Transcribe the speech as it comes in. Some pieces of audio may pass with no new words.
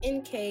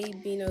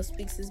NK Bino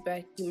Speaks is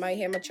back. You might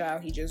hear my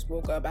child. He just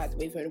woke up. I had to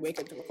wait for him to wake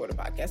up to record a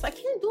podcast. I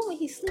can't do it when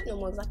he's sleeping no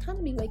more because I kind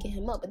of be waking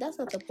him up, but that's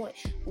not the point.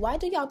 Why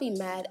do y'all be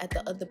mad at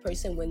the other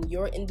person when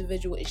your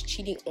individual is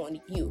cheating on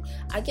you?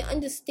 I can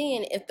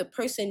understand if the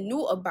person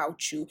knew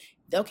about you.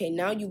 Okay,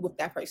 now you whip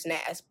that person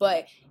ass.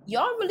 But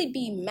y'all really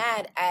be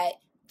mad at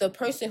the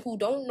person who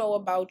don't know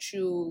about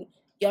you.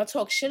 Y'all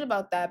talk shit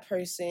about that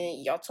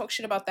person. Y'all talk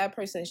shit about that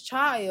person's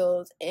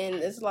child. And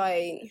it's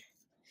like,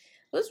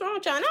 what's wrong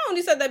with y'all? And I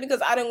only said that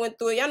because I didn't went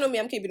through it. Y'all know me,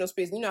 I'm keeping no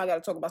space. You know I gotta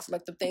talk about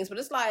selective things. But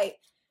it's like,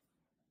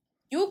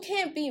 you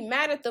can't be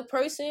mad at the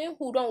person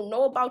who don't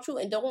know about you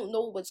and don't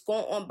know what's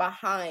going on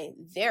behind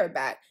their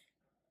back.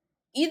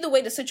 Either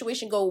way the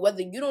situation go,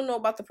 whether you don't know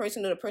about the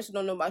person or the person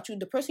don't know about you,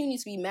 the person you need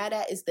to be mad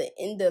at is the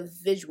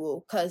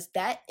individual, because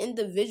that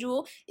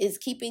individual is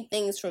keeping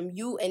things from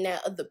you and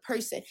that other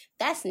person.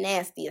 That's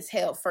nasty as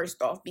hell,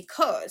 first off,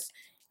 because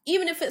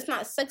even if it's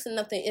not sex or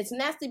nothing, it's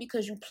nasty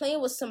because you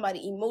playing with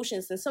somebody's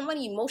emotions, and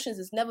somebody's emotions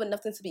is never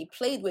nothing to be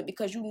played with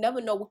because you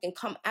never know what can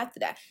come after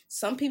that.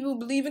 Some people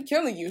believe in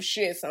killing you,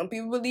 shit. Some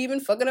people believe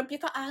in fucking up your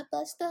car. I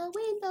bust the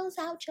windows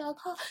out your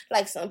car.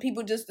 Like, some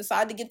people just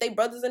decide to get their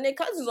brothers and their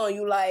cousins on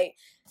you. Like,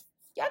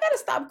 y'all gotta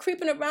stop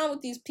creeping around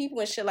with these people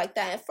and shit like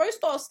that. And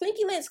first off,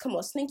 sneaky links, come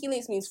on. Sneaky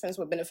links means friends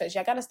with benefits.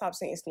 Y'all gotta stop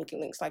saying sneaky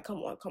links. Like, come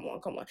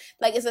on.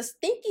 Like, is a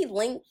sneaky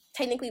link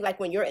technically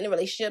like when you're in a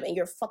relationship and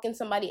you're fucking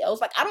somebody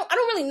else? Like, I don't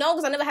really know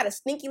because I never had a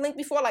sneaky link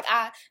before. Like,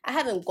 I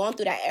haven't gone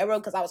through that era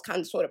because I was kind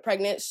of sort of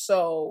pregnant.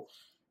 So,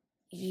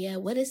 yeah,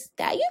 what is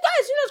that? You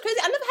guys, you know it's crazy.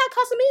 I never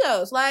had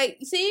Casamigos. Like,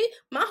 see,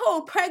 my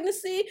whole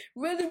pregnancy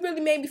really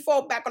made me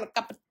fall back on a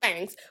couple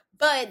things.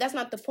 But that's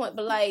not the point.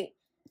 But, like,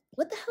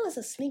 what the hell is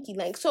a sneaky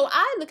link? So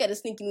I look at a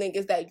sneaky link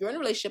as that you're in a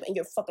relationship and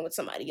you're fucking with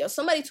somebody else.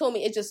 Somebody told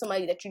me it's just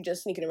somebody that you're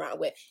just sneaking around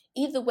with.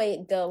 Either way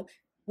it go,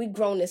 we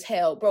grown as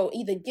hell, bro.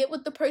 Either get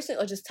with the person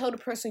or just tell the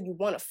person you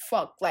want to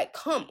fuck. Like,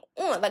 come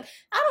on. Like,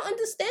 I don't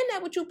understand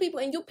that with you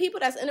people. And you people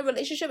that's in a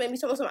relationship and be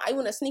talking about I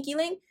want a sneaky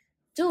link.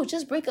 Dude,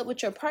 just break up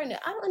with your partner.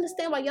 I don't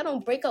understand why y'all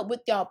don't break up with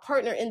y'all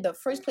partner in the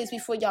first place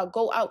before y'all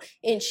go out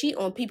and cheat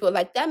on people.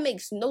 Like, that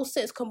makes no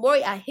sense.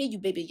 Kamori, I hear you,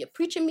 baby. You're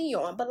preaching me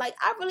on. But, like,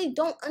 I really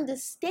don't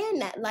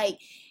understand that. Like,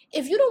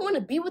 if you don't want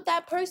to be with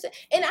that person,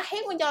 and I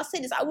hate when y'all say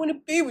this, I want to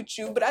be with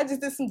you, but I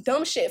just did some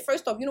dumb shit.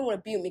 First off, you don't want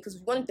to be with me, because if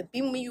you wanted to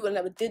be with me, you would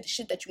never did the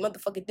shit that you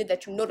motherfucking did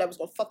that you know that was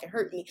going to fucking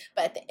hurt me.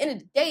 But at the end of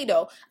the day,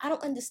 though, I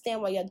don't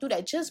understand why y'all do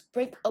that. Just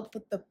break up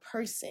with the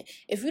person.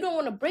 If you don't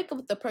want to break up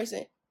with the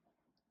person,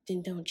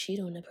 then don't cheat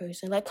on the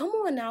person. Like, come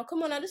on now.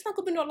 There's not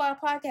gonna be no lot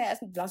of podcasts.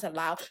 I said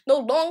loud. No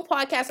long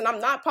podcasts, and I'm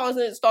not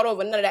pausing it to start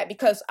over, none of that,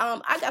 because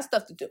I got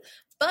stuff to do.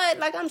 But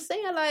like I'm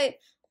saying, like,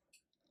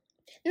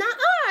 now,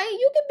 alright,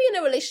 you can be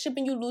in a relationship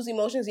and you lose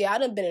emotions. Yeah, I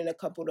done been in a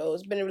couple of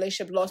those. Been in a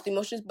relationship, lost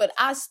emotions, but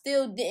I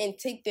still didn't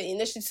take the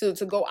initiative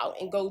to go out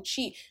and go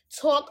cheat.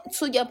 Talk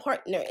to your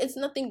partner. It's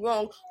nothing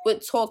wrong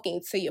with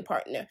talking to your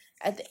partner.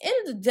 At the end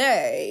of the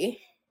day,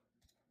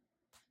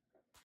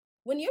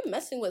 when you're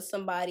messing with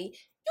somebody,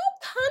 you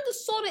kind of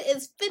sort of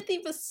is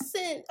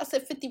 50%, I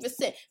said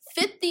 50%,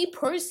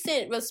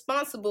 50%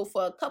 responsible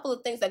for a couple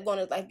of things that go in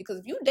his life. Because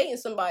if you're dating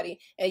somebody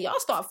and y'all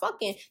start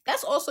fucking,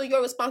 that's also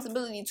your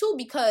responsibility too,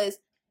 because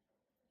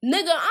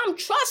nigga, I'm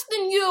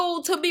trusting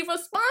you to be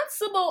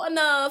responsible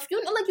enough.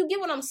 You know, like, you get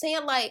what I'm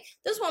saying? Like,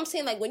 this is what I'm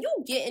saying. Like, when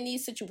you get in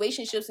these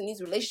situationships and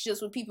these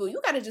relationships with people, you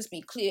gotta just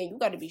be clear and you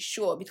gotta be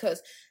sure,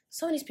 because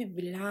some of these people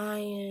be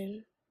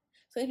lying.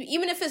 So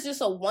even if it's just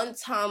a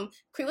one-time,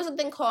 what's the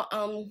thing called,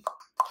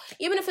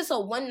 even if it's a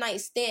one-night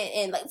stand,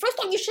 and, like, first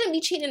off, you shouldn't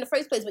be cheating in the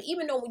first place, but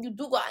even though when you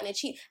do go out and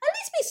cheat, at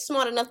least be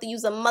smart enough to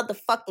use a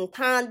motherfucking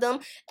condom.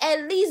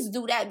 At least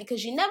do that,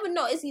 because you never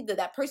know. It's either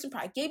that person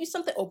probably gave you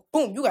something, or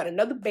boom, you got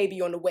another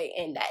baby on the way,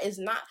 and that is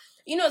not,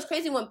 you know, it's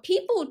crazy. When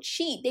people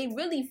cheat, they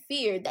really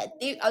fear that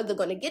they're either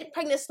going to get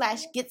pregnant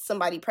 / get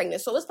somebody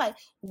pregnant. So it's like,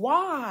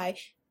 why?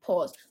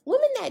 Pause.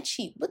 Women that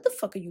cheat, what the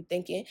fuck are you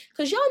thinking?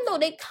 Because y'all know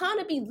they kind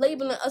of be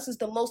labeling us as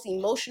the most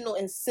emotional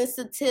and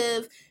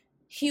sensitive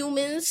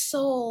humans.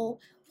 So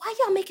why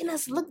y'all making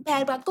us look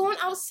bad by going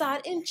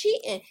outside and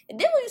cheating? And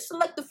then when you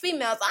select the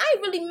females, I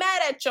ain't really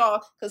mad at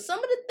y'all, because some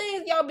of the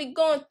things y'all be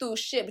going through,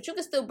 shit, but you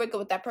can still break up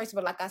with that person.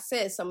 But like I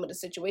said, some of the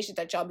situations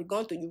that y'all be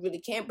going through, you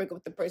really can't break up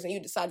with the person. You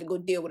decide to go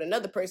deal with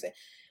another person.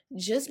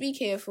 Just be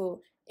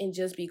careful and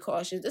just be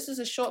cautious. This is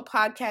a short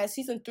podcast.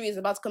 Season 3 is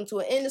about to come to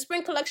an end. The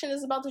spring collection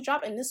is about to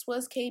drop, and this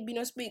was K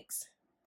Bino Speaks.